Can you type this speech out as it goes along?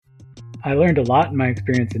I learned a lot in my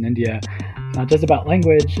experience in India, not just about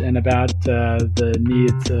language and about the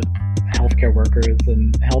needs of healthcare workers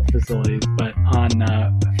and health facilities, but on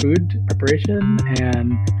food preparation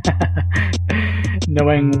and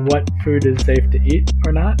knowing what food is safe to eat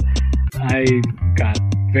or not. I got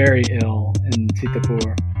very ill in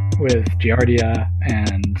Sitapur with Giardia,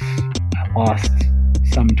 and I lost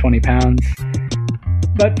some 20 pounds.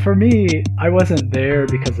 But for me, I wasn't there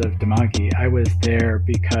because of Damagi. I was there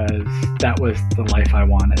because that was the life I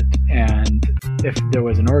wanted. And if there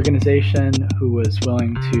was an organization who was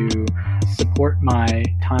willing to support my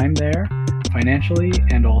time there financially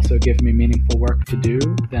and also give me meaningful work to do,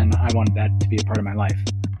 then I wanted that to be a part of my life.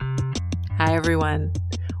 Hi, everyone.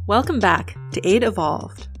 Welcome back to Aid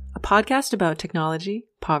Evolved, a podcast about technology,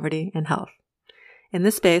 poverty, and health. In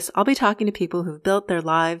this space, I'll be talking to people who've built their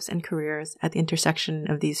lives and careers at the intersection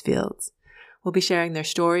of these fields. We'll be sharing their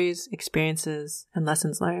stories, experiences, and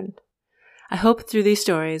lessons learned. I hope through these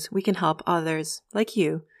stories, we can help others like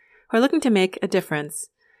you who are looking to make a difference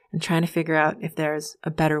and trying to figure out if there's a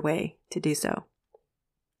better way to do so.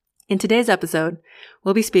 In today's episode,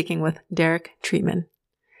 we'll be speaking with Derek Treatman.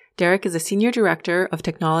 Derek is a Senior Director of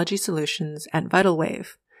Technology Solutions at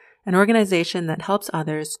VitalWave, an organization that helps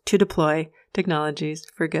others to deploy technologies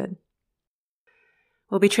for good.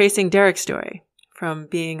 We'll be tracing Derek's story from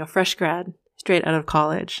being a fresh grad straight out of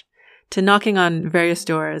college to knocking on various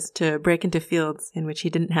doors to break into fields in which he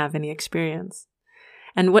didn't have any experience.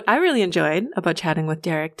 And what I really enjoyed about chatting with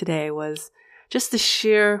Derek today was just the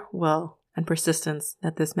sheer will and persistence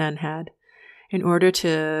that this man had in order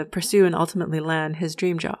to pursue and ultimately land his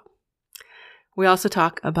dream job. We also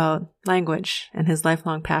talk about language and his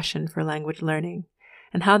lifelong passion for language learning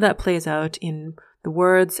and how that plays out in the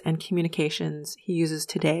words and communications he uses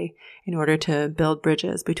today in order to build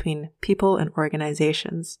bridges between people and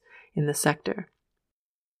organizations in the sector.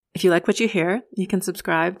 If you like what you hear, you can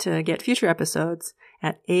subscribe to get future episodes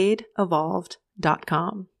at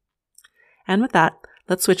aidevolved.com. And with that,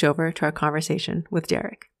 let's switch over to our conversation with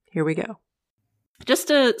Derek. Here we go. Just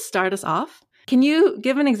to start us off, can you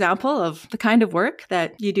give an example of the kind of work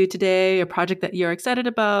that you do today, a project that you're excited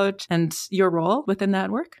about, and your role within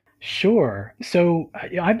that work? Sure. So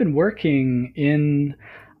I've been working in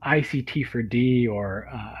ICT for D or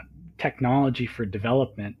technology for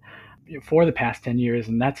development for the past 10 years,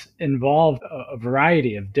 and that's involved a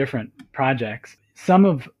variety of different projects. Some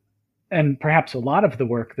of, and perhaps a lot of the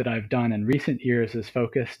work that I've done in recent years is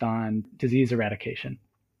focused on disease eradication.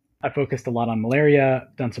 I focused a lot on malaria,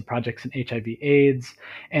 done some projects in HIV/AIDS,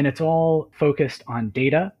 and it's all focused on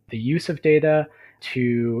data, the use of data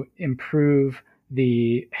to improve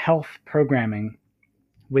the health programming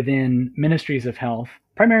within ministries of health,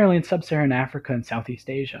 primarily in sub-Saharan Africa and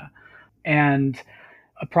Southeast Asia. And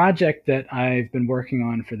a project that I've been working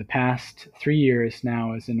on for the past 3 years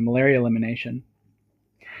now is in malaria elimination.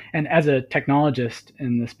 And as a technologist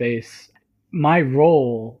in the space, my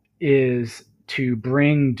role is to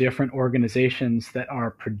bring different organizations that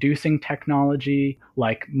are producing technology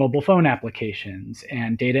like mobile phone applications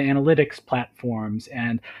and data analytics platforms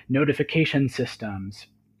and notification systems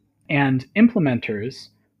and implementers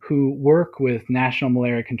who work with national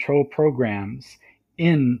malaria control programs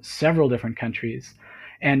in several different countries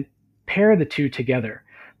and pair the two together,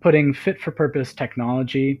 putting fit-for-purpose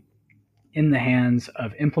technology in the hands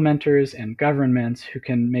of implementers and governments who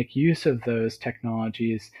can make use of those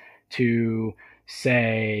technologies to,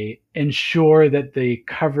 say, ensure that the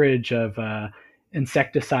coverage of an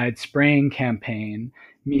insecticide spraying campaign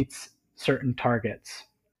meets certain targets.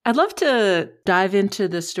 I'd love to dive into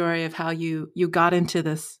the story of how you got into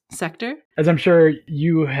this sector. As I'm sure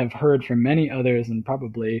you have heard from many others and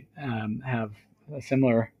probably have a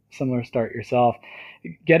similar start yourself,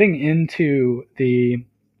 getting into the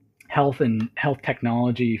health and health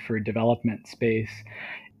technology for development space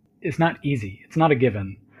is not easy. It's not a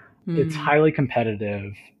given. It's highly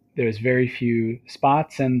competitive. There's very few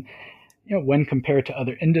spots. And when compared to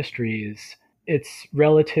other industries, it's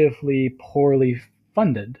relatively poorly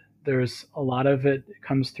funded. There's a lot of it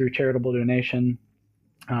comes through charitable donation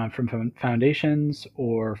from foundations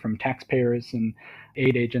or from taxpayers and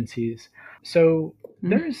aid agencies. So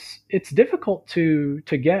it's difficult to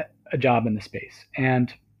get a job in the space.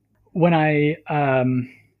 And when I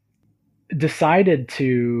decided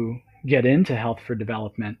to get into health for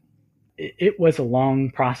development, it was a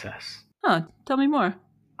long process. Oh, tell me more.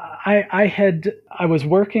 I was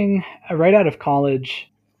working right out of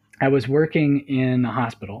college. I was working in a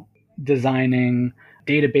hospital designing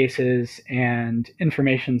databases and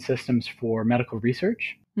information systems for medical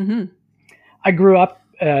research. Mm-hmm. I grew up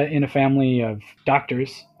in a family of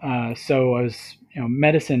doctors, so I was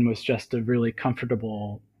medicine was just a really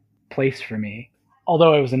comfortable place for me.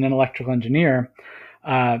 Although I was an electrical engineer,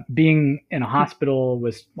 being in a hospital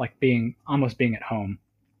was like almost being at home.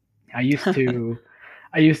 I used to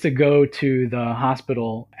I used to go to the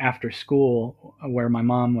hospital after school where my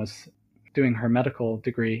mom was doing her medical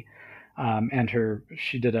degree, and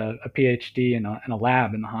she did a PhD in a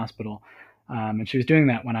lab in the hospital, and she was doing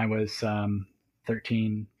that when I was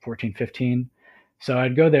 13, 14, 15. So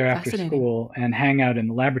I'd go there after school and hang out in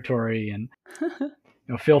the laboratory and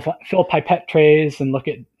fill pipette trays and look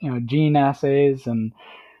at gene assays and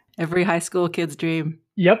every high school kid's dream.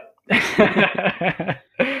 Yep.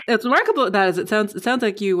 It's remarkable that is it sounds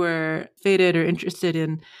like you were fated or interested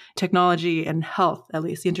in technology and health, at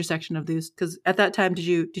least the intersection of these. Because at that time, did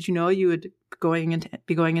you know you would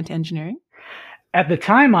be going into engineering? At the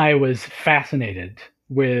time, I was fascinated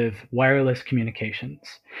with wireless communications.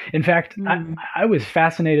 In fact, I was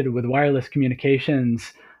fascinated with wireless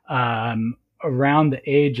communications around the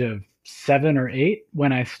age of 7 or 8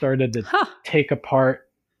 when I started to take apart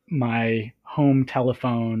my home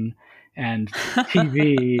telephone and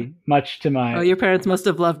TV, much to my... Oh, your parents must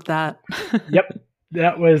have loved that. Yep.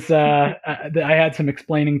 That was, I had some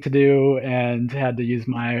explaining to do and had to use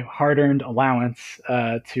my hard-earned allowance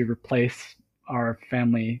to replace our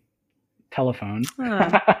family telephone.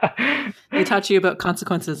 They taught you about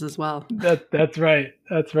consequences as well. That's right.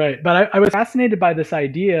 That's right. But I was fascinated by this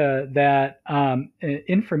idea that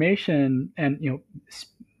information and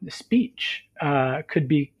speech could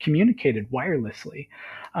be communicated wirelessly,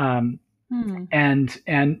 and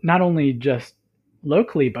not only just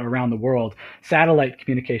locally but around the world. Satellite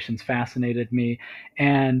communications fascinated me,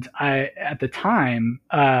 and at the time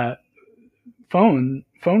phone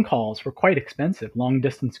calls were quite expensive. Long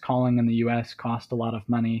distance calling in the US cost a lot of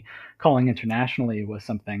money. Calling internationally was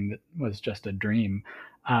something that was just a dream.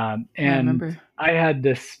 And I had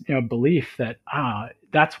this belief that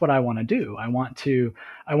that's what I want to do. I want to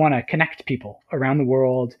connect people around the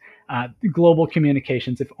world. Global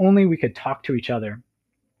communications. If only we could talk to each other,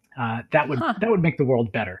 that would make the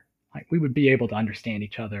world better. Like we would be able to understand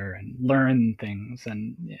each other and learn things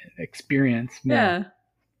and experience more.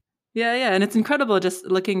 Yeah. And it's incredible just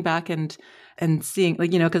looking back and seeing,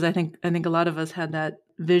 because I think a lot of us had that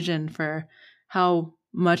vision for how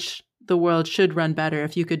much the world should run better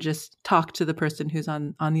if you could just talk to the person who's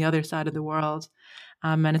on the other side of the world.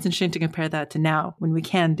 And it's interesting to compare that to now when we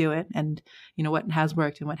can do it and, what has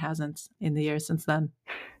worked and what hasn't in the years since then.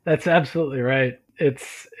 That's absolutely right.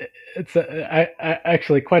 It's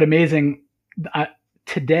actually quite amazing.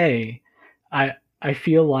 Today, I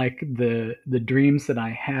feel like the dreams that I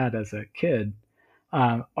had as a kid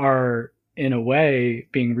are in a way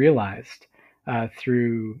being realized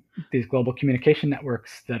through these global communication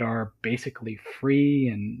networks that are basically free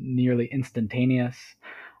and nearly instantaneous.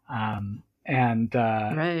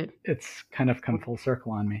 It's kind of come full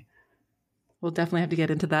circle on me. We'll definitely have to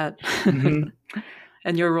get into that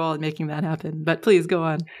and your role in making that happen. But please go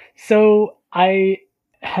on. So I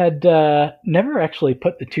had never actually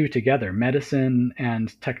put the two together, medicine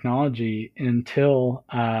and technology, until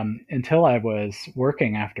I was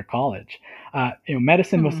working after college.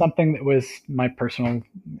 Medicine was something that was my personal,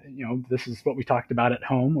 this is what we talked about at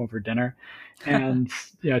home over dinner, and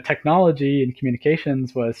technology and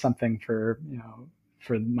communications was something for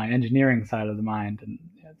my engineering side of the mind, and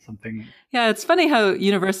something. Yeah, it's funny how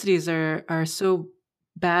universities are so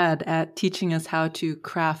bad at teaching us how to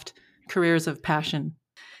craft careers of passion.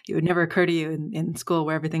 It would never occur to you in school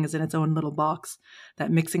where everything is in its own little box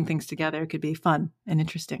that mixing things together could be fun and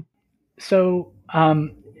interesting. So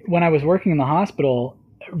when I was working in the hospital,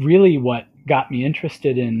 really what got me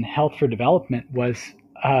interested in health for development was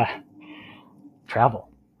travel.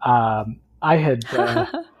 I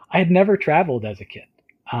had never traveled as a kid.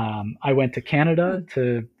 I went to Canada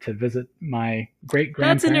to visit my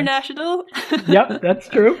great-grandparents. That's international. Yep, that's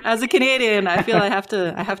true. As a Canadian, I feel I have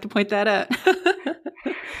to point that out.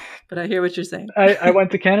 But I hear what you're saying. I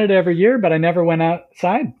went to Canada every year, but I never went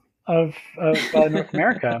outside of North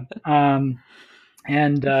America.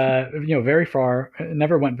 Very far.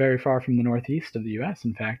 Never went very far from the northeast of the U.S.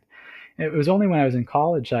 In fact, it was only when I was in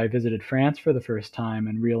college I visited France for the first time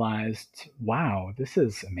and realized, wow, this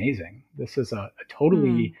is amazing. This is a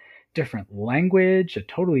totally different language, a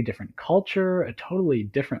totally different culture, a totally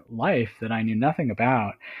different life that I knew nothing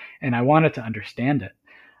about, and I wanted to understand it.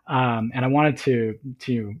 And I wanted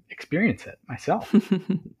to experience it myself.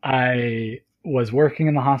 I was working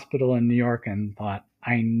in the hospital in New York and thought,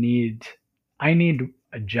 I need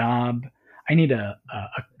a job. I need a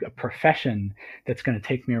profession that's going to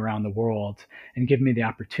take me around the world and give me the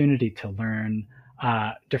opportunity to learn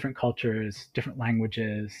different cultures, different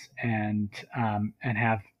languages, and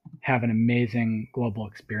have an amazing global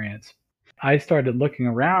experience. I started looking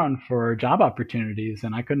around for job opportunities,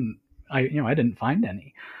 and I didn't find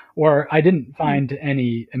any, or I didn't find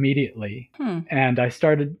any immediately. And I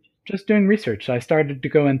started just doing research. I started to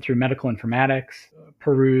go in through medical informatics,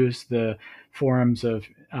 peruse the forums of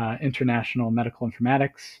international medical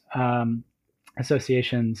informatics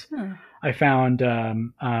associations. I found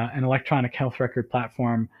an electronic health record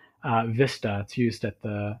platform, Vista. It's used at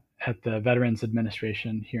the Veterans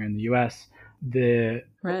Administration here in the U.S. The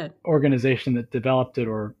organization that developed it,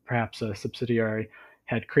 or perhaps a subsidiary,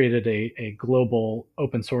 had created a global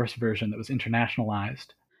open source version that was internationalized.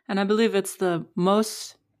 And I believe it's the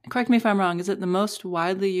most, correct me if I'm wrong, is it the most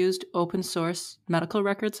widely used open source medical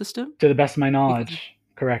record system? To the best of my knowledge,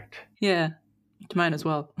 correct. Yeah, to mine as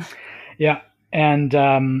well. Yeah, and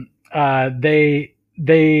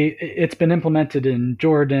it's been implemented in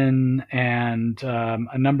Jordan and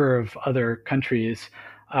a number of other countries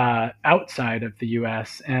outside of the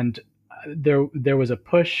U.S. And there was a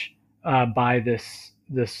push by this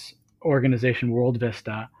organization, World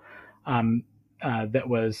Vista, that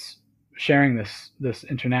was sharing this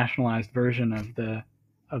internationalized version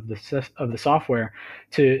of the software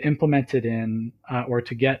to implement it in or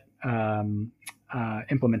to get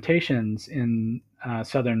implementations in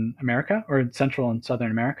Southern America, or Central and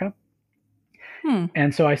Southern America.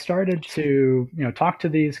 And so I started to talk to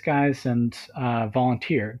these guys and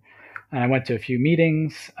volunteered. And I went to a few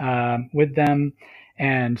meetings with them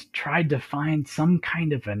and tried to find some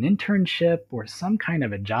kind of an internship or some kind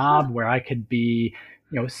of a job where I could be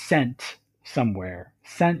sent somewhere,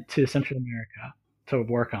 sent to Central America to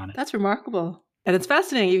work on it. That's remarkable. And it's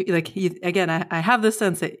fascinating. Again, I have this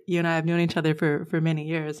sense that you and I have known each other for many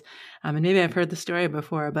years, and maybe I've heard the story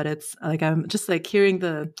before. But it's like I'm just like hearing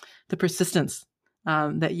the persistence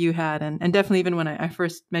that you had, and definitely even when I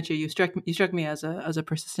first met you, you struck me as a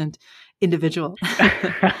persistent individual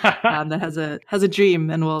that has a dream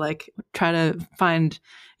and will like try to find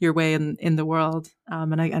your way in the world.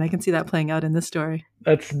 And I can see that playing out in this story.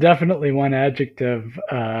 That's definitely one adjective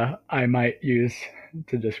I might use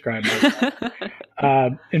to describe it.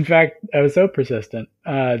 In fact, I was so persistent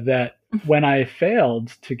that when I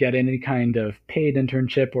failed to get any kind of paid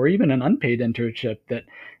internship or even an unpaid internship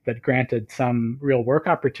that granted some real work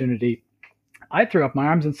opportunity, I threw up my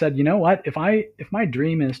arms and said, you know what? If my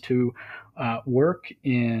dream is to work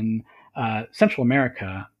in Central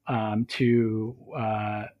America to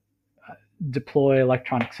deploy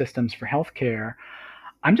electronic systems for healthcare,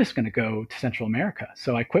 I'm just going to go to Central America.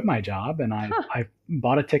 So I quit my job and I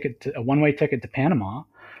bought a one-way ticket to Panama.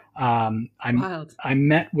 I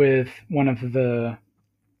met with one of the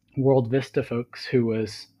World Vista folks who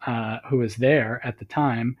was there at the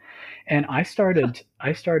time, and I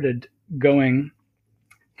started going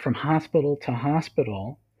from hospital to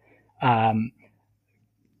hospital,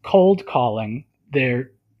 cold calling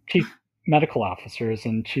their chief medical officers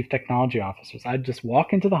and chief technology officers. I'd just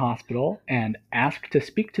walk into the hospital and ask to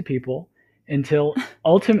speak to people until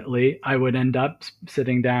ultimately I would end up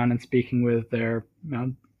sitting down and speaking with their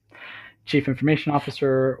chief information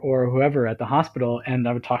officer or whoever at the hospital, and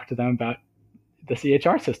I would talk to them about the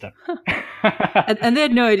CHR system. And they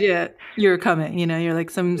had no idea you were coming. You're like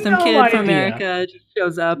some kid from America just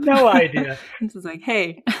shows up. No idea. It's just like,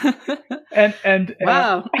 hey. and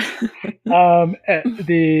wow.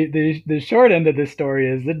 The short end of this story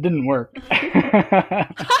is it didn't work.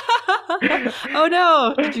 Oh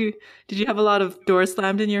no! Did you have a lot of doors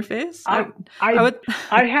slammed in your face? I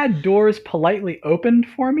had doors politely opened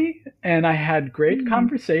for me, and I had great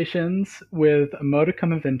conversations with a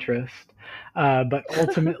modicum of interest, but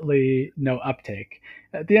ultimately no uptake.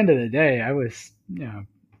 At the end of the day, I was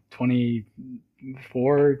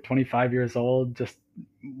 24, 25 years old, just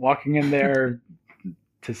walking in there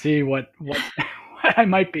to see what I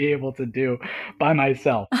might be able to do by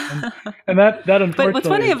myself, and that unfortunately. But what's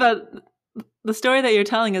funny about the story that you're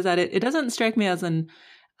telling is that it doesn't strike me as an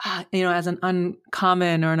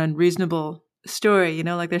uncommon or an unreasonable story.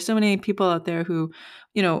 Like there's so many people out there who,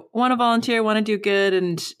 want to volunteer, want to do good,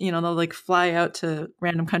 and they'll like fly out to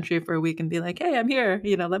random country for a week and be like, hey, I'm here,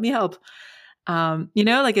 let me help.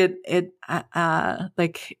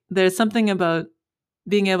 Like there's something about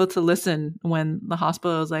being able to listen when the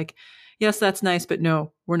hospital is like, yes, that's nice, but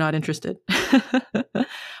no, we're not interested.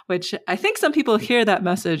 Which I think some people hear that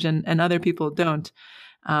message and other people don't.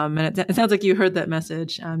 And it sounds like you heard that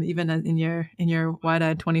message, even in your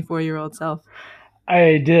wide-eyed 24-year-old self.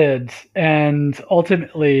 I did. And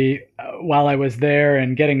ultimately, while I was there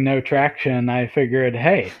and getting no traction, I figured,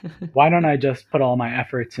 hey, why don't I just put all my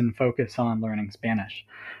efforts and focus on learning Spanish?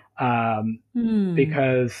 Um, Hmm.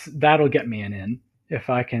 because that'll get me an in. If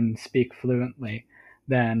I can speak fluently,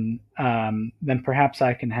 then perhaps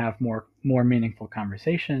I can have more meaningful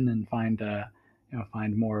conversation and find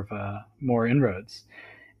more of a more inroads.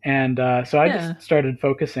 And so I Yeah. just started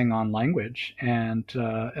focusing on language and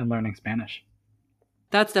learning Spanish.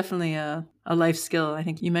 That's definitely a life skill. I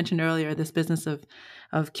think you mentioned earlier this business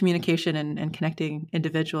of communication and connecting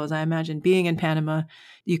individuals. I imagine being in Panama,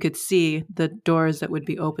 you could see the doors that would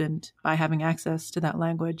be opened by having access to that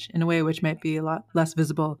language in a way which might be a lot less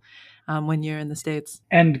visible when you're in the States.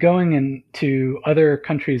 And going into other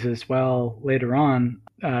countries as well later on,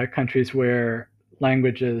 countries where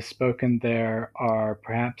languages spoken there are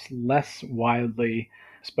perhaps less widely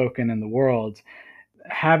spoken in the world,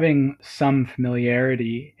 having some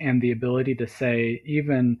familiarity and the ability to say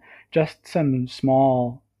even just some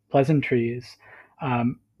small pleasantries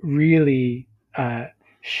really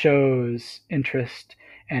shows interest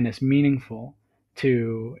and is meaningful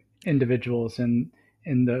to individuals in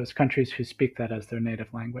those countries who speak that as their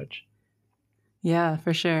native language. Yeah,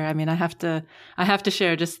 for sure. I mean, I have to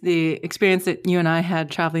share just the experience that you and I had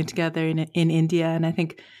traveling together in India, and I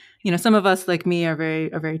think, some of us like me are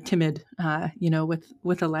very timid,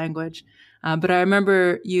 with a language. But I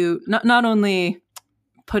remember you not only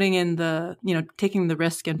putting in taking the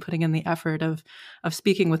risk and putting in the effort of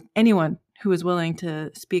speaking with anyone who was willing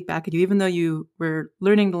to speak back at you, even though you were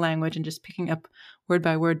learning the language and just picking up word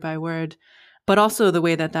by word by word, but also the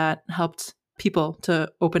way that helped people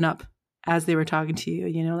to open up as they were talking to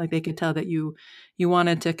you. Like they could tell that you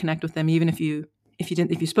wanted to connect with them, even if you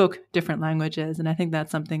spoke different languages. And I think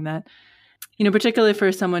that's something that, particularly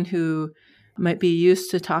for someone who might be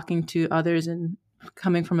used to talking to others and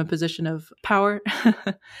coming from a position of power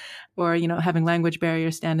or, having language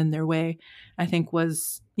barriers stand in their way, I think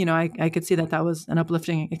was, I could see that was an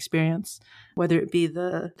uplifting experience, whether it be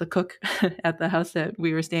the cook at the house that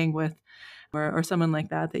we were staying with or someone like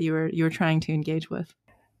that you were trying to engage with.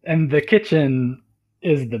 And the kitchen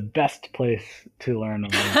is the best place to learn a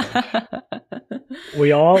language.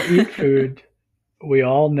 We all eat food. We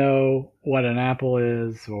all know what an apple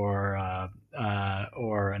is, or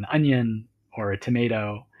an onion, or a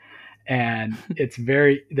tomato, and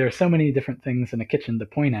there are so many different things in a kitchen to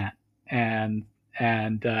point at, and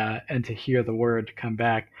and to hear the word come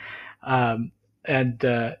back, um, and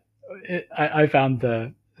I found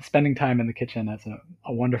the spending time in the kitchen as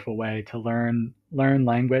a wonderful way to learn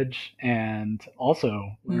language and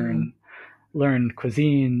also Mm. learn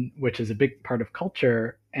cuisine, which is a big part of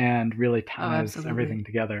culture and really Oh, ties absolutely. everything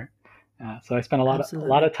together. So I spent a lot of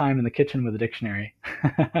Absolutely. time in the kitchen with a dictionary.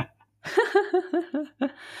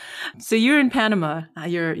 So you're in Panama.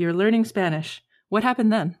 You're learning Spanish. What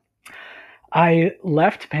happened then? I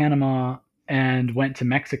left Panama and went to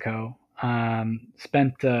Mexico.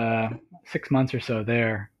 Spent 6 months or so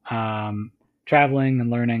there, traveling and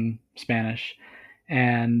learning Spanish,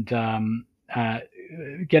 and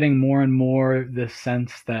getting more and more this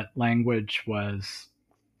sense that language was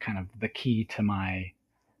kind of the key to my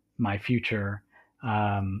future,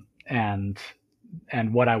 and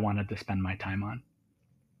what I wanted to spend my time on.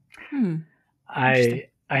 Hmm. Interesting.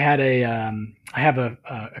 I have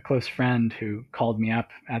a close friend who called me up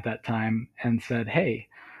at that time and said, "Hey,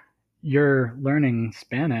 you're learning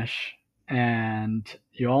Spanish and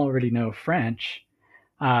you already know French.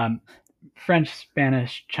 Um, French,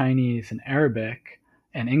 Spanish, Chinese, and Arabic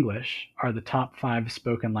and English are the top five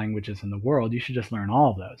spoken languages in the world. You should just learn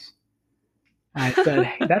all of those." And I said,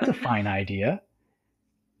 "Hey, that's a fine idea.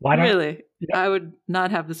 Why don't?" Really? I would not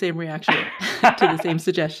have the same reaction to the same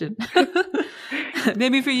suggestion.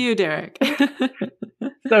 Maybe for you, Derek.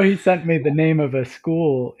 So he sent me the name of a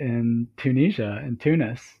school in Tunisia, in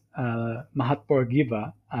Tunis, Mahat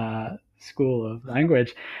Bourguiba School of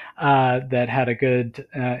Language, that had a good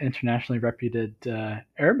internationally reputed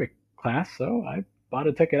Arabic class. So I bought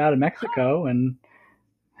a ticket out of Mexico and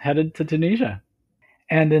headed to Tunisia.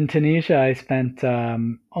 And in Tunisia, I spent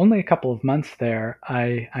only a couple of months there.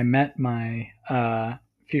 I met my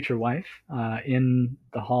future wife in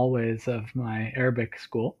the hallways of my Arabic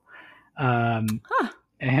school. Um, Huh.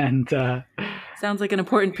 and Sounds like an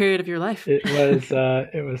important period of your life. it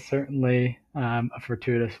was certainly a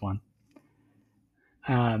fortuitous one.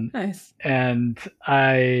 Um, Nice. and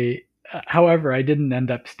however, I didn't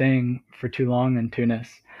end up staying for too long in Tunis.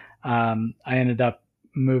 I ended up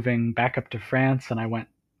moving back up to France, and I went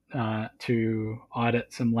to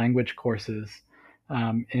audit some language courses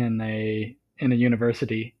in a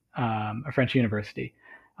university a French university.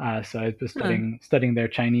 So I was Huh. studying their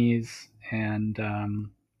Chinese and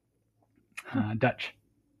Dutch.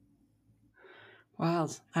 Wow.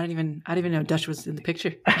 I didn't even know Dutch was in the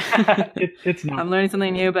picture. It's not. I'm learning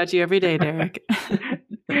something new about you every day, Derek.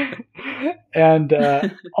 And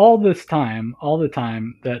all the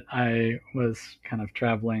time that I was kind of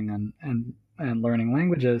traveling and learning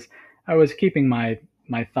languages, I was keeping my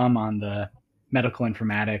thumb on the medical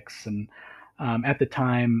informatics. And at the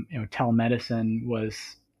time, telemedicine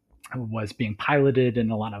was being piloted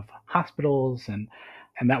in a lot of hospitals, and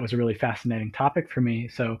that was a really fascinating topic for me.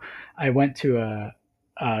 So I went to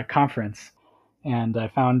a conference, and I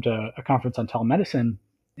found a conference on telemedicine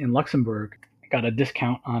in Luxembourg. Got a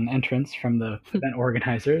discount on entrance from the event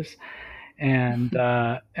organizers, and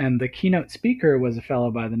the keynote speaker was a fellow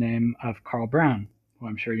by the name of Carl Brown, who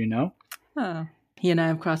I'm sure you know. Oh. He and I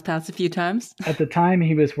have crossed paths a few times. At the time,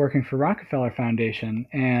 he was working for Rockefeller Foundation,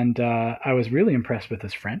 and I was really impressed with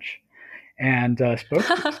his French, and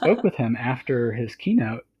spoke with him after his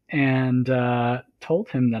keynote, and told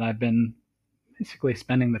him that I've been basically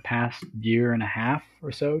spending the past year and a half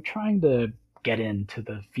or so trying to get into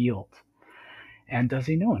the field. And does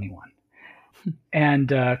he know anyone? And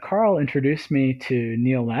Carl introduced me to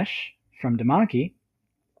Neil Lesh from Dimagi,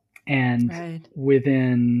 and Right.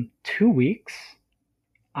 within 2 weeks,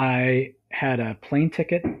 I had a plane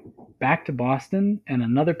ticket back to Boston and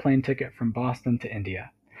another plane ticket from Boston to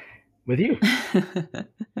India with you.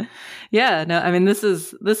 Yeah, no, I mean this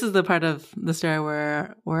is the part of the story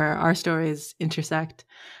where our stories intersect,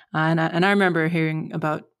 and I remember hearing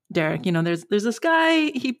about Derek. There's this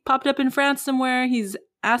guy. He popped up in France somewhere. He's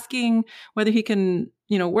asking whether he can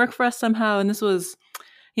work for us somehow, and this was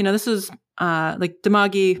like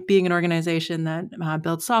Dimagi being an organization that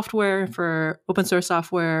builds software for open source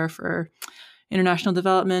software for international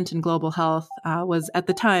development and global health, was at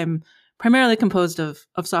the time primarily composed of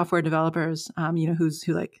software developers, who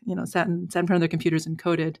sat in front of their computers and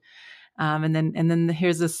coded. And then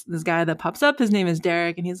here's this guy that pops up. His name is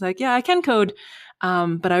Derek, and he's like, "Yeah, I can code,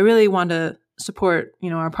 but I really want to support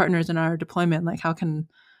our partners in our deployment. Like,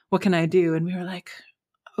 what can I do?" And we were like,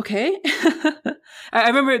 "Okay." I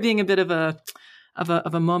remember it being a bit of a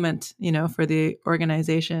moment, for the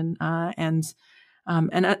organization, and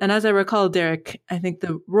as I recall, Derek, I think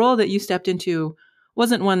the role that you stepped into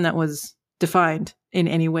wasn't one that was defined in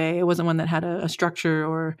any way. It wasn't one that had a structure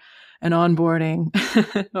or an onboarding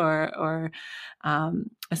or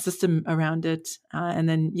a system around it. And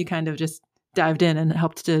then you kind of just dived in and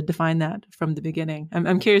helped to define that from the beginning.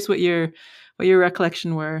 I'm curious what your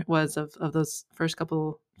recollection was of those first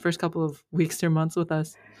couple of weeks or months with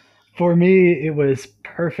us. For me, it was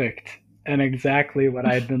perfect and exactly what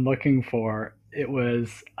I'd been looking for. It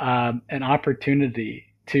was an opportunity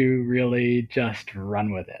to really just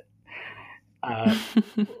run with it. I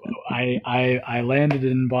landed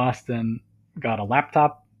in Boston, got a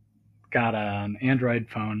laptop, got an Android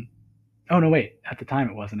phone. Oh no, wait! At the time,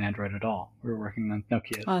 it wasn't Android at all. We were working on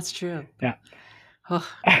Nokia. Oh, that's true. Yeah. Oh.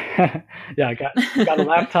 Yeah, I got a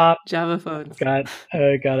laptop. Java phones. Got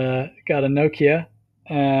a Nokia,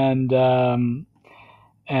 and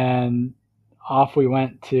off we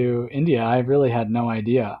went to India. I really had no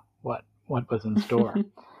idea what was in store.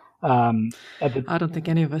 I don't think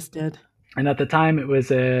any of us did. And at the time, it was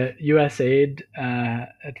a USAID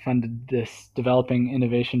had funded this Developing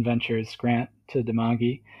Innovation Ventures grant to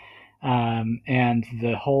Dimagi, and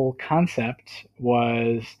the whole concept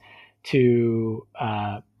was to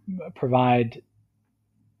provide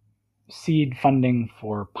seed funding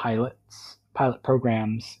for pilot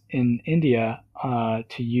programs in India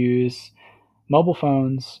to use mobile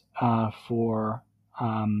phones for.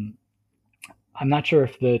 I'm not sure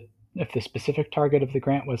if the specific target of the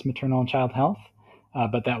grant was maternal and child health,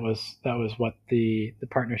 but that was what the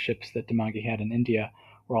partnerships that Dimagi had in India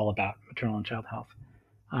were all about: maternal and child health.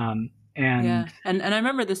 And I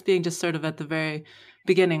remember this being just sort of at the very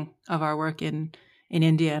beginning of our work in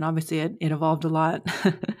India, and obviously it evolved a lot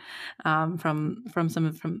from some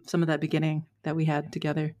of that beginning that we had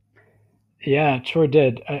together. Yeah, it sure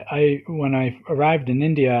did. I when I arrived in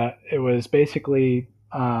India, it was basically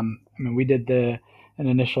we did an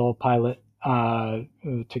initial pilot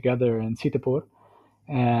together in Sitapur,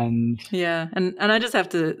 and I just have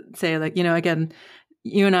to say, again,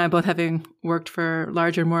 you and I both having worked for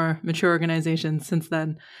larger, more mature organizations since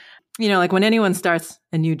then, when anyone starts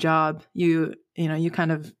a new job, you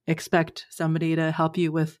kind of expect somebody to help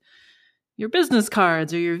you with your business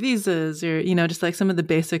cards or your visas or, just like some of the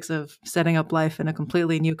basics of setting up life in a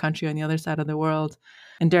completely new country on the other side of the world.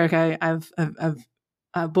 And Derek, I've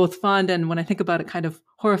both fond and, when I think about it, kind of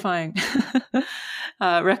horrifying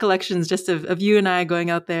recollections just of you and I going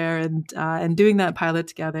out there and doing that pilot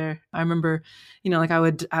together. I remember, like I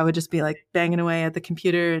would just be like banging away at the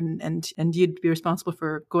computer and you'd be responsible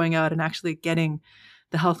for going out and actually getting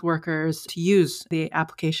the health workers to use the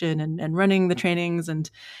application and running the trainings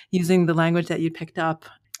and using the language that you'd picked up.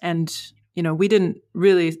 And, we didn't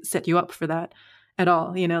really set you up for that at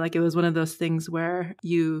all. Like it was one of those things where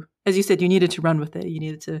you, as you said, you needed to run with it. You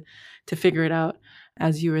needed to figure it out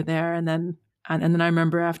as you were there. And then I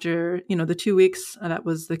remember after, the 2 weeks, that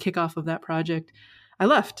was the kickoff of that project, I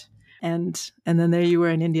left. And then there you were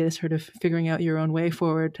in India, sort of figuring out your own way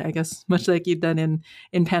forward, I guess, much like you'd done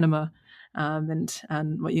in Panama, and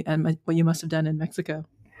what you must have done in Mexico.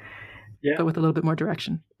 Yeah. But with a little bit more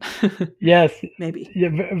direction. Yes. Maybe. Yeah,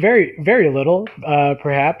 very, very little,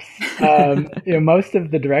 perhaps. Most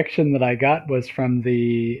of the direction that I got was from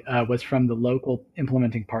the local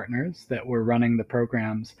implementing partners that were running the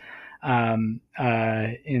programs in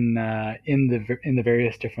the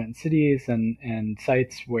various different cities and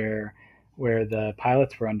sites where the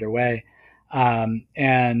pilots were underway. I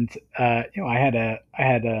had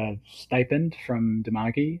a stipend from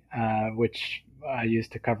Dimagi, which I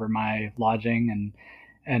used to cover my lodging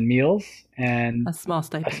and meals, and a small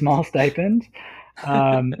stipend.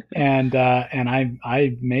 And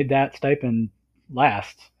I made that stipend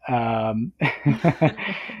last. Costs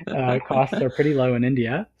are pretty low in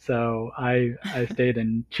India, so I stayed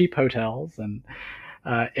in cheap hotels and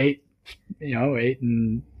ate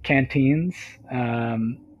in canteens,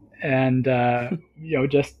 and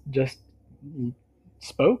just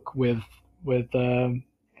spoke with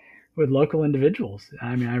local individuals.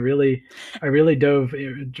 I mean, I really dove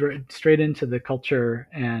straight into the culture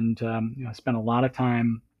and spent a lot of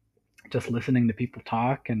time just listening to people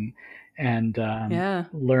talk and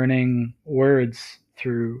learning words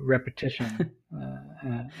through repetition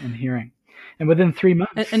and hearing. And within 3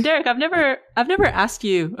 months. And Derek, I've never asked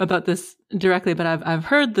you about this directly, but I've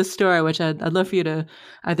heard the story, which I'd love for you to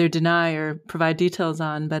either deny or provide details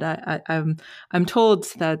on. But I'm told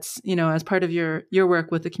that as part of your work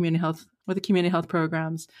with the community health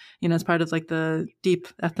programs, as part of like the deep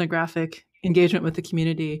ethnographic engagement with the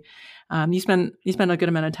community, you spent a good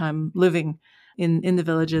amount of time living in the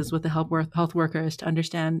villages with the health workers to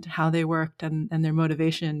understand how they worked and their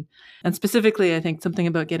motivation, and specifically, I think something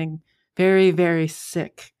about getting very, very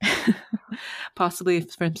sick, possibly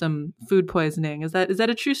from some food poisoning. Is that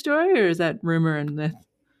a true story, or is that rumor and myth?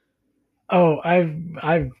 Oh,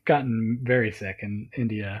 I've gotten very sick in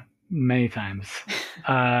India many times,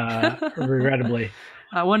 regrettably.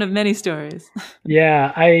 One of many stories.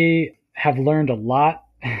 Yeah, I have learned a lot.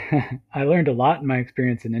 I learned a lot in my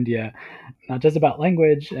experience in India, not just about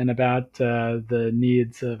language and about the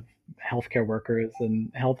needs of healthcare workers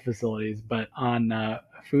and health facilities, but on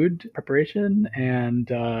food preparation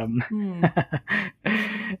and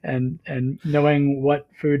and knowing what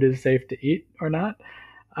food is safe to eat or not.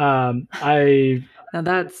 Now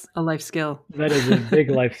that's a life skill. That is a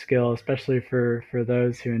big life skill, especially for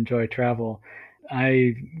those who enjoy travel.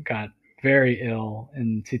 I got very ill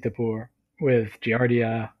in Sitapur with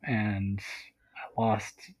Giardia, and I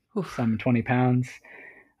lost some 20 pounds.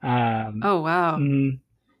 Oh, wow.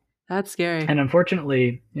 That's scary. And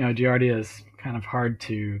unfortunately, Giardia is kind of hard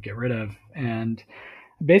to get rid of, and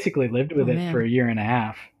basically lived with it for a year and a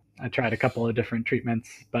half. I tried a couple of different treatments,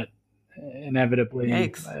 but inevitably,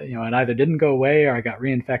 it either didn't go away or I got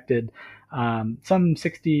reinfected. Some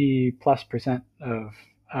 60+% of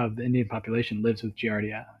the Indian population lives with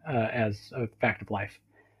Giardia as a fact of life.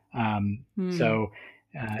 So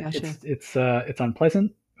gotcha. It's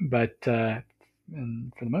unpleasant, but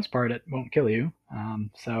and for the most part, it won't kill you.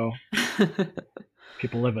 So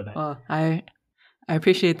people live with it. Well, I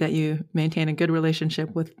appreciate that you maintain a good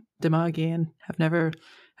relationship with Dimagi and have never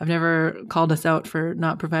called us out for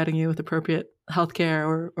not providing you with appropriate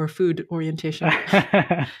healthcare or food orientation.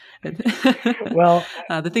 Well,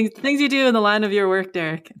 the things you do in the line of your work,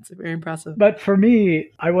 Derek, it's very impressive. But for me,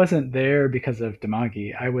 I wasn't there because of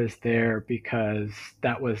Dimagi. I was there because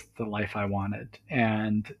that was the life I wanted.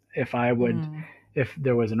 And if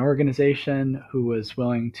there was an organization who was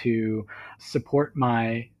willing to support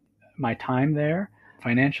my time there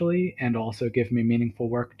financially and also give me meaningful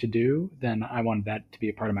work to do, then I wanted that to be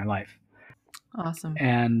a part of my life. Awesome.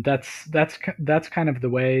 And that's kind of the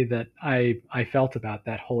way that I felt about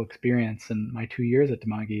that whole experience. And my 2 years at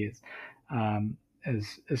Dimagi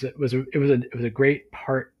it was a great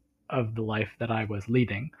part of the life that I was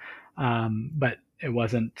leading, but it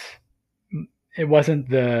wasn't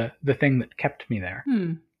the thing that kept me there.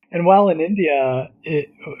 And while in India, it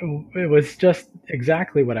was just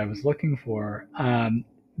exactly what I was looking for.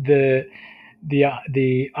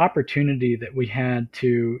 the opportunity that we had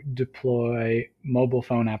to deploy mobile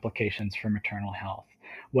phone applications for maternal health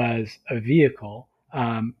was a vehicle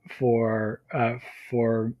for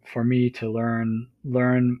me to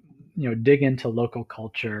learn, dig into local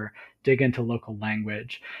culture, dig into local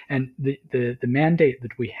language, and the mandate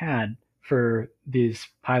that we had for these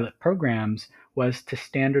pilot programs was to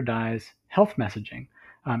standardize health messaging,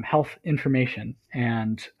 health information,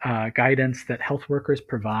 and guidance that health workers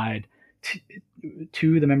provide to,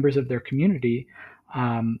 to the members of their community,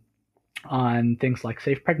 um, on things like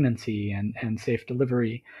safe pregnancy and safe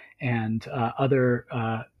delivery and other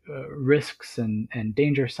risks and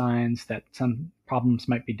danger signs that some problems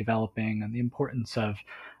might be developing, and the importance of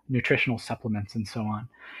nutritional supplements and so on.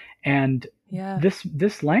 And Yeah.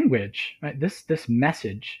 this language, right, this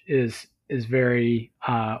message is very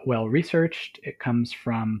well researched. It comes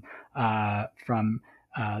from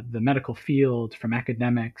the medical field, from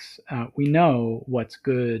academics. We know what's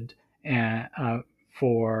good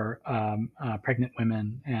for pregnant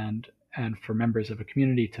women and for members of a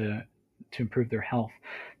community to improve their health.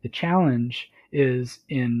 The challenge is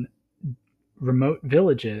in remote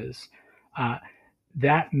villages. Uh,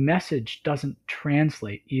 that message doesn't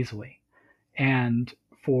translate easily. And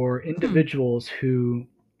for individuals who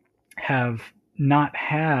have not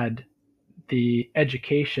had the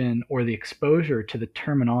education or the exposure to the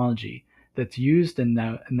terminology that's used in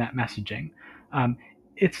that messaging, um,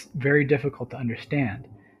 it's very difficult to understand.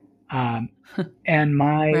 Um, and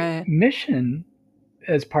my Right. mission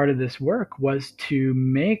as part of this work was to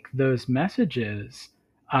make those messages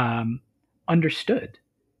um, understood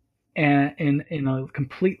and in a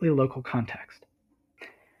completely local context.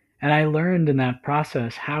 And I learned in that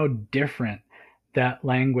process how different that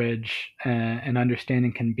language and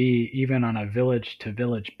understanding can be, even on a village to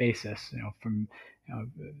village basis, from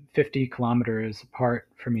 50 kilometers apart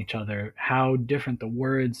from each other, how different the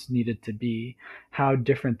words needed to be, how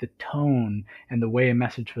different the tone and the way a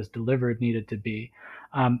message was delivered needed to be.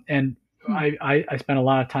 And Hmm. I spent a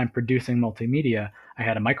lot of time producing multimedia. I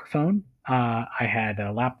had a microphone. I had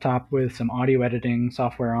a laptop with some audio editing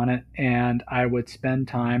software on it, and I would spend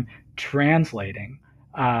time translating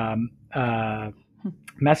um,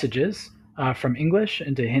 messages from English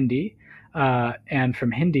into Hindi, and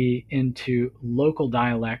from Hindi into local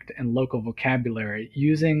dialect and local vocabulary,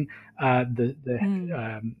 using the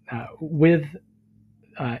Hmm. with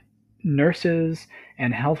uh, nurses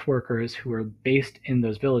and health workers who are based in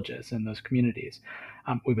those villages and those communities.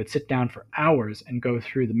 We would sit down for hours and go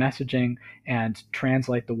through the messaging and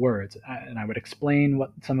translate the words. And I would explain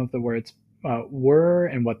what some of the words were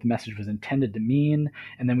and what the message was intended to mean.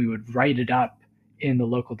 And then we would write it up in the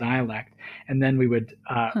local dialect. And then we would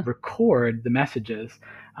Huh. record the messages.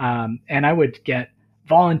 And I would get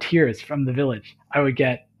volunteers from the village. I would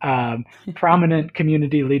get prominent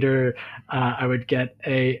community leader. I would get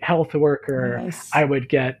a health worker. Nice. I would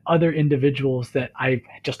get other individuals that I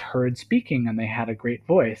just heard speaking, and they had a great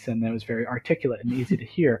voice and it was very articulate and easy to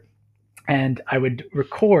hear. And I would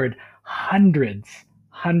record hundreds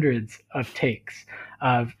of takes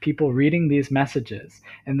of people reading these messages.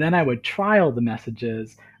 And then I would trial the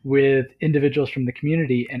messages with individuals from the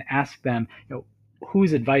community and ask them,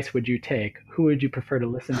 whose advice would you take? Who would you prefer to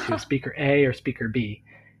listen to, speaker A or speaker B?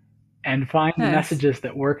 And find the Nice. messages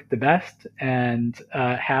that worked the best, and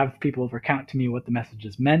have people recount to me what the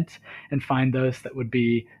messages meant, and find those that would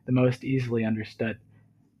be the most easily understood.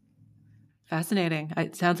 Fascinating.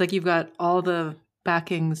 It sounds like you've got all the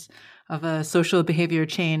backings of a social behavior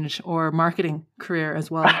change or marketing career as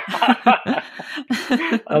well.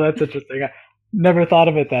 Oh, that's interesting. I never thought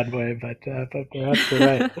of it that way, but perhaps you're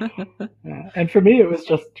right. And for me, it was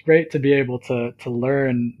just great to be able to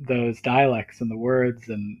learn those dialects and the words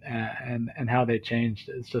and how they changed.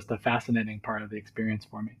 It's just a fascinating part of the experience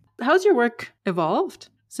for me. How's your work evolved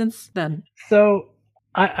since then? So,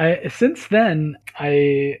 I since then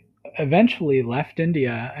I eventually left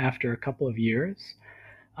India after a couple of years,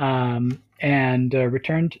 and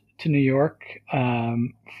returned to New York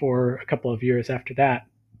for a couple of years after that,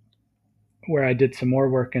 where I did some more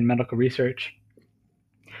work in medical research.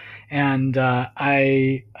 And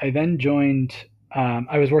I then joined.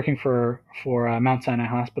 I was working for Mount Sinai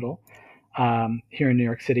Hospital here in New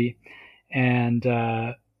York City, and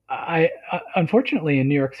I unfortunately in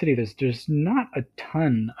New York City there's not a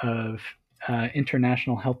ton of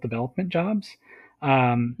international health development jobs.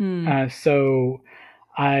 So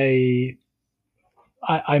I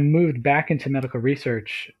I moved back into medical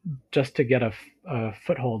research just to get a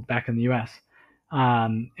foothold back in the U.S.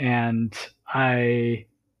 And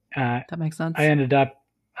uh, That makes sense. I ended up,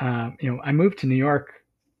 I moved to New York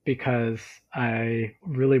because I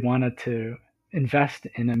really wanted to invest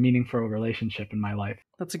in a meaningful relationship in my life.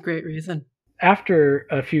 That's a great reason. After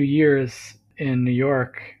a few years in New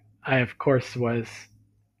York, I of course was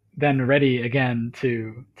then ready again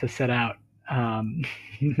to set out. Can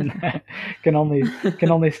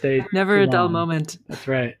only stay never too a dull long. moment. That's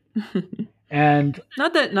right. And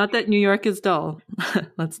not that New York is dull.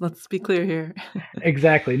 let's be clear here.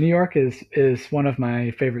 Exactly. New York is one of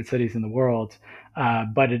my favorite cities in the world,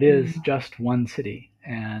 but it is just one city,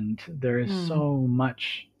 and there is so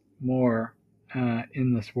much more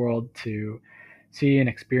in this world to see and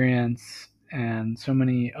experience, and so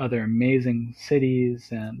many other amazing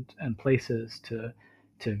cities and places to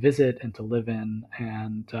visit and to live in.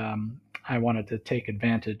 And I wanted to take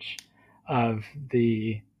advantage of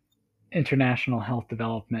the international health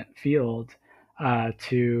development field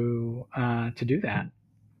to do that.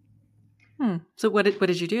 So what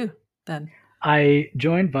did you do then? I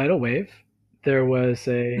joined Vital Wave. There was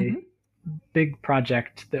a big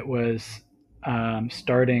project that was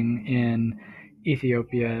starting in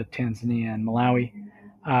Ethiopia, Tanzania, and Malawi.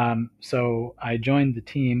 So I joined the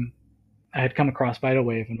team. I had come across Vital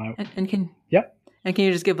Wave in my Yep. And can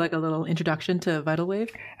you just give like a little introduction to Vital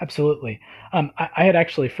Wave? Absolutely. I had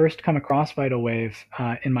actually first come across Vital Wave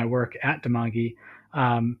in my work at Damagi,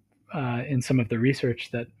 in some of the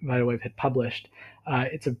research that Vital Wave had published.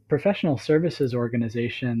 It's a professional services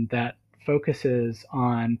organization that focuses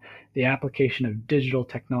on the application of digital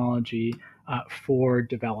technology for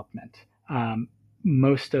development.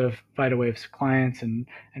 Most of Vital Wave's clients and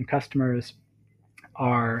customers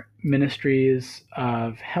are ministries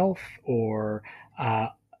of health or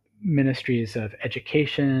ministries of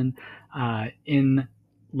education in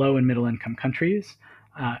low and middle income countries,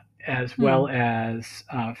 as well as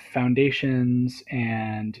foundations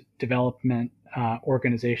and development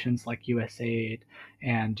organizations like USAID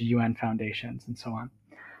and UN foundations and so on.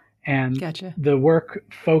 And Gotcha. The work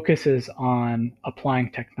focuses on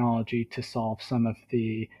applying technology to solve some of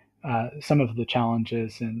the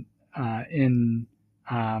challenges in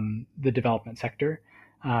the development sector,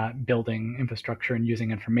 building infrastructure and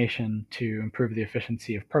using information to improve the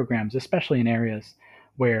efficiency of programs, especially in areas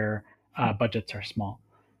where budgets are small.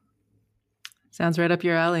 Sounds right up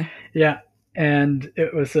your alley. Yeah, and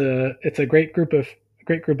it's a great group of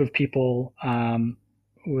people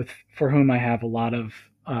for whom I have a lot of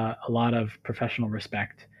professional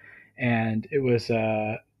respect, and it was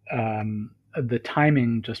the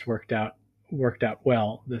timing just worked out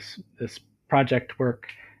well. This project work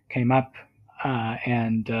came up,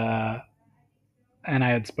 and I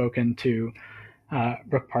had spoken to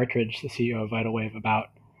Brooke Partridge, the CEO of Vital Wave,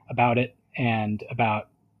 about it and about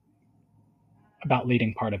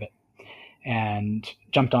leading part of it, and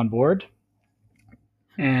jumped on board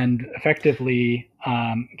and effectively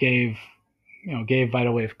gave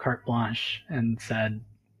Vital Wave carte blanche and said,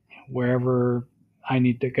 wherever I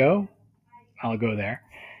need to go, I'll go there.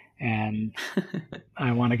 And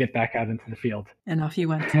I want to get back out into the field. And off you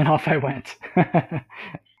went. And off I went.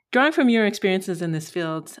 Drawing from your experiences in this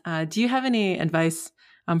field, do you have any advice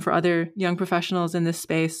for other young professionals in this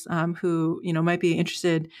space who might be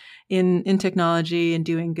interested in technology and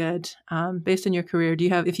doing good based on your career? Do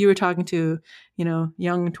you have, if you were talking to young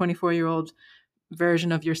 24-year-old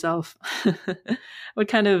version of yourself, what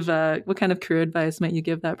kind of career advice might you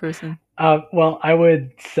give that person? Well, I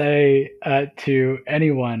would say to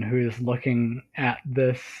anyone who is looking at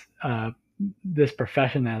this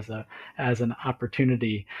profession as an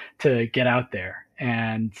opportunity to get out there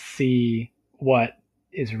and see what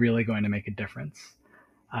is really going to make a difference.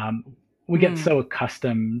 We get so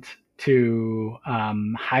accustomed to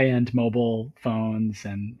high-end mobile phones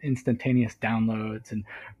and instantaneous downloads and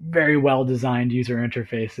very well-designed user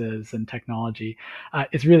interfaces and technology.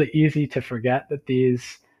 It's really easy to forget that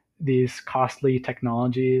these costly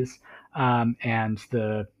technologies and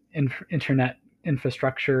the internet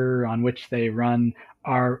infrastructure on which they run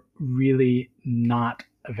are really not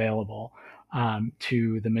available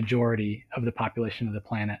to the majority of the population of the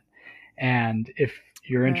planet. And if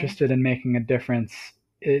you're interested in making a difference,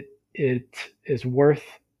 it is worth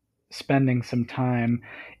spending some time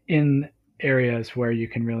in areas where you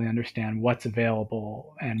can really understand what's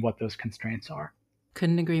available and what those constraints are.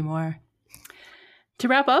 Couldn't agree more. To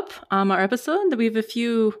wrap up our episode, we have a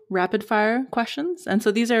few rapid fire questions. And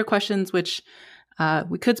so these are questions which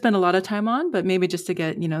we could spend a lot of time on, but maybe just to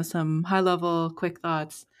get, some high level, quick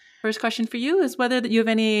thoughts. First question for you is whether you have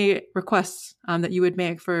any requests that you would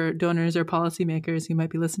make for donors or policymakers who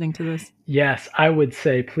might be listening to this. Yes, I would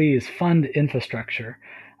say please fund infrastructure,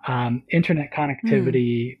 internet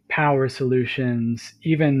connectivity, power solutions,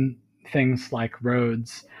 even things like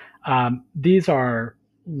roads. These are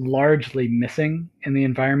largely missing in the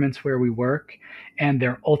environments where we work, and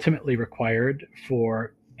they're ultimately required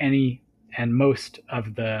for any and most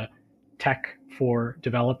of the tech for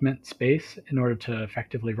development space in order to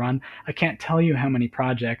effectively run. I can't tell you how many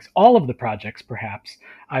projects, all of the projects perhaps,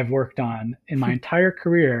 I've worked on in my entire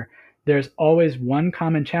career. There's always one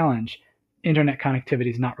common challenge: internet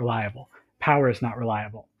connectivity is not reliable, power is not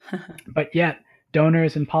reliable. But yet,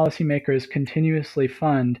 donors and policymakers continuously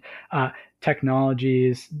fund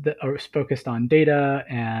technologies that are focused on data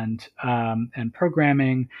and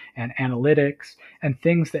programming and analytics and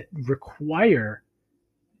things that require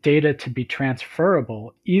data to be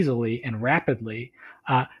transferable easily and rapidly,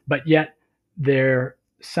 but yet they're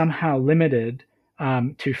somehow limited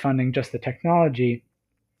to funding just the technology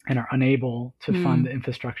and are unable to fund the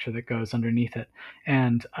infrastructure that goes underneath it.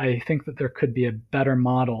 And I think that there could be a better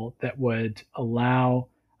model that would allow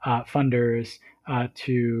funders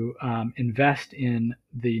to invest in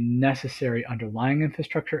the necessary underlying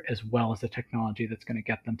infrastructure as well as the technology that's going to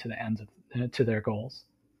get them to the ends of to their goals.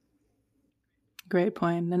 Great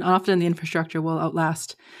point. And often the infrastructure will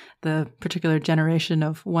outlast the particular generation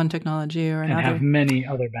of one technology or another. And have many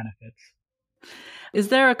other benefits. Is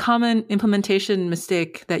there a common implementation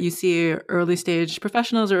mistake that you see early stage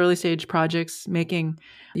professionals or early stage projects making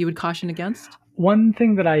you would caution against? One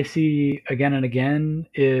thing that I see again and again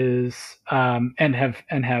is, and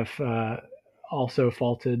have also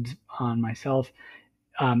faulted on myself,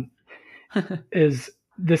 is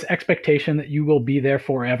this expectation that you will be there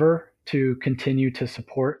forever to continue to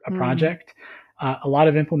support a project. A lot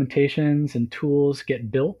of implementations and tools get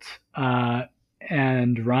built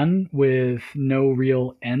and run with no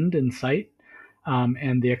real end in sight,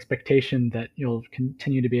 and the expectation that you'll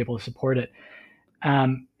continue to be able to support it.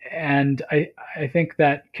 And I think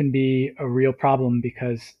that can be a real problem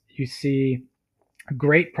because you see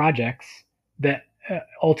great projects that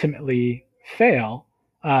ultimately fail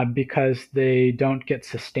because they don't get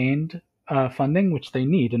sustained funding, which they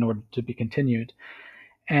need in order to be continued.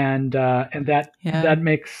 And that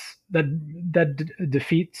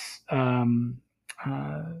defeats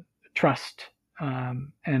trust,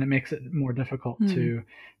 and it makes it more difficult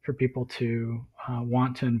for people to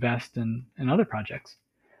want to invest in other projects.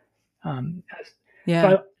 And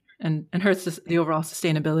hurts the overall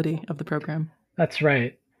sustainable of the program. That's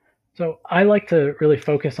right. So I like to really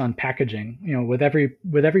focus on packaging. With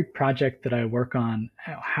every project that I work on,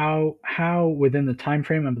 how within the time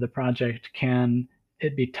frame of the project can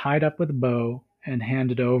it be tied up with a bow and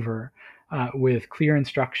handed over with clear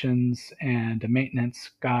instructions and a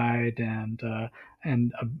maintenance guide and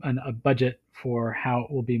a budget for how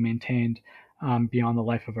it will be maintained beyond the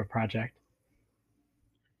life of a project.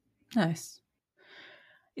 Nice.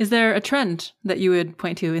 Is there a trend that you would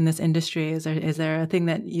point to in this industry? Is there a thing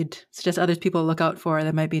that you'd suggest other people look out for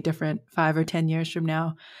that might be different 5 or 10 years from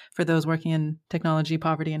now for those working in technology,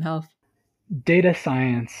 poverty, and health? Data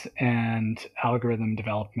science and algorithm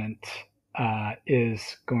development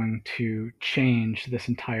is going to change this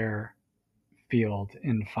entire field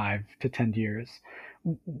in 5 to 10 years.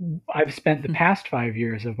 I've spent the past 5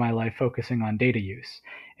 years of my life focusing on data use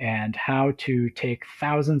and how to take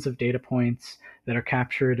thousands of data points that are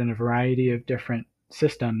captured in a variety of different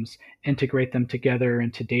systems, integrate them together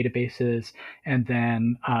into databases, and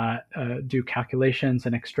then do calculations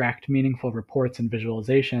and extract meaningful reports and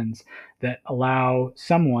visualizations that allow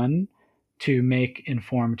someone to make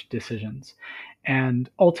informed decisions. And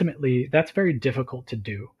ultimately, that's very difficult to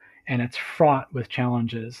do. And it's fraught with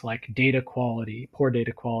challenges like data quality, poor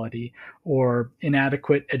data quality, or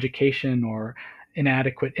inadequate education or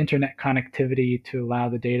inadequate internet connectivity to allow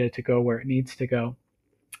the data to go where it needs to go.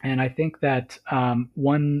 And I think that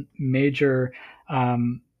one major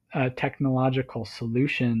technological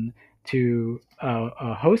solution to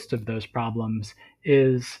a host of those problems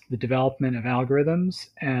is the development of algorithms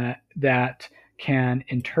that can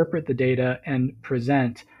interpret the data and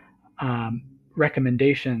present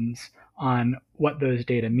recommendations on what those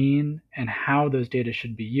data mean and how those data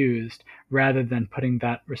should be used, rather than putting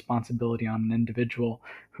that responsibility on an individual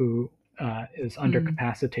who is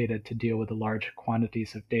undercapacitated to deal with the large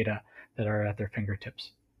quantities of data that are at their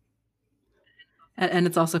fingertips. And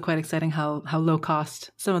it's also quite exciting how low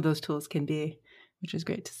cost some of those tools can be, which is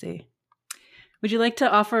great to see. Would you like to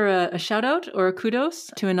offer a shout out or a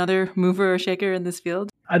kudos to another mover or shaker in this field?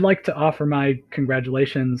 I'd like to offer my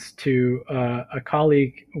congratulations to a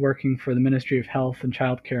colleague working for the Ministry of Health and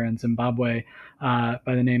Childcare in Zimbabwe by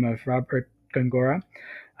the name of Robert Gongora.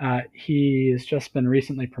 He has just been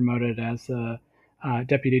recently promoted as a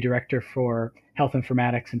Deputy Director for Health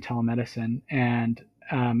Informatics and Telemedicine. And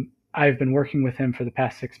I've been working with him for the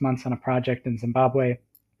past 6 months on a project in Zimbabwe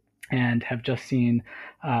and have just seen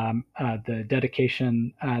the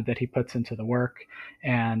dedication that he puts into the work.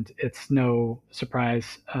 And it's no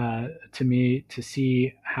surprise to me to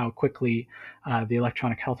see how quickly the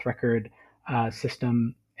electronic health record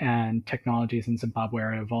system and technologies in Zimbabwe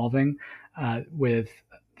are evolving with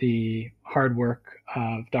the hard work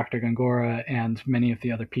of Dr. Gongora and many of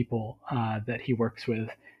the other people that he works with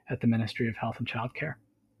at the Ministry of Health and Childcare.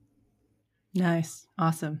 Nice.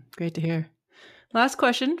 Awesome. Great to hear. Last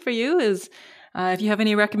question for you is if you have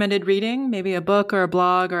any recommended reading, maybe a book or a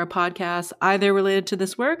blog or a podcast, either related to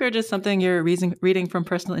this work or just something you're reading from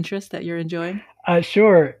personal interest that you're enjoying?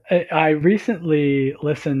 Sure. I recently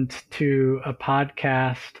listened to a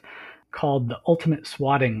podcast called The Ultimate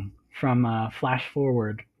Swatting from Flash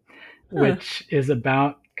Forward, which is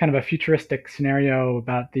about kind of a futuristic scenario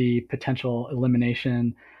about the potential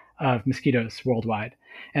elimination of mosquitoes worldwide.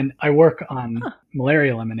 And I work on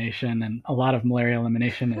malaria elimination, and a lot of malaria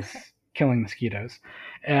elimination is killing mosquitoes.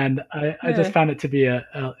 And I just found it to be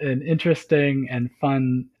an interesting and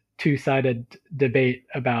fun two-sided debate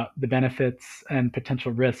about the benefits and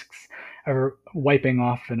potential risks of wiping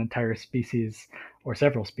off an entire species or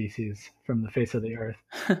several species from the face of the earth.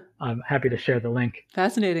 I'm happy to share the link.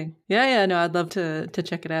 Fascinating. Yeah, no, I'd love to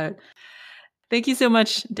check it out. Thank you so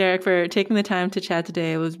much, Derek, for taking the time to chat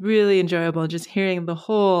today. It was really enjoyable just hearing the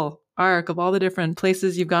whole arc of all the different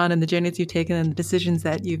places you've gone and the journeys you've taken and the decisions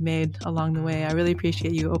that you've made along the way. I really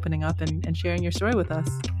appreciate you opening up and sharing your story with us.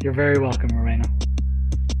 You're very welcome, Rowena.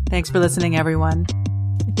 Thanks for listening, everyone.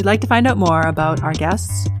 If you'd like to find out more about our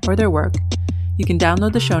guests or their work, you can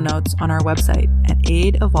download the show notes on our website at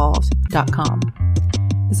aidevolved.com.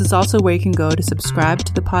 This is also where you can go to subscribe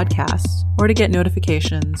to the podcast or to get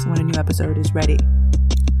notifications when a new episode is ready.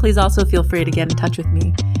 Please also feel free to get in touch with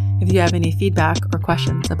me if you have any feedback or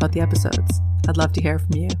questions about the episodes. I'd love to hear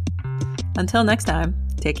from you. Until next time,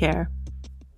 take care.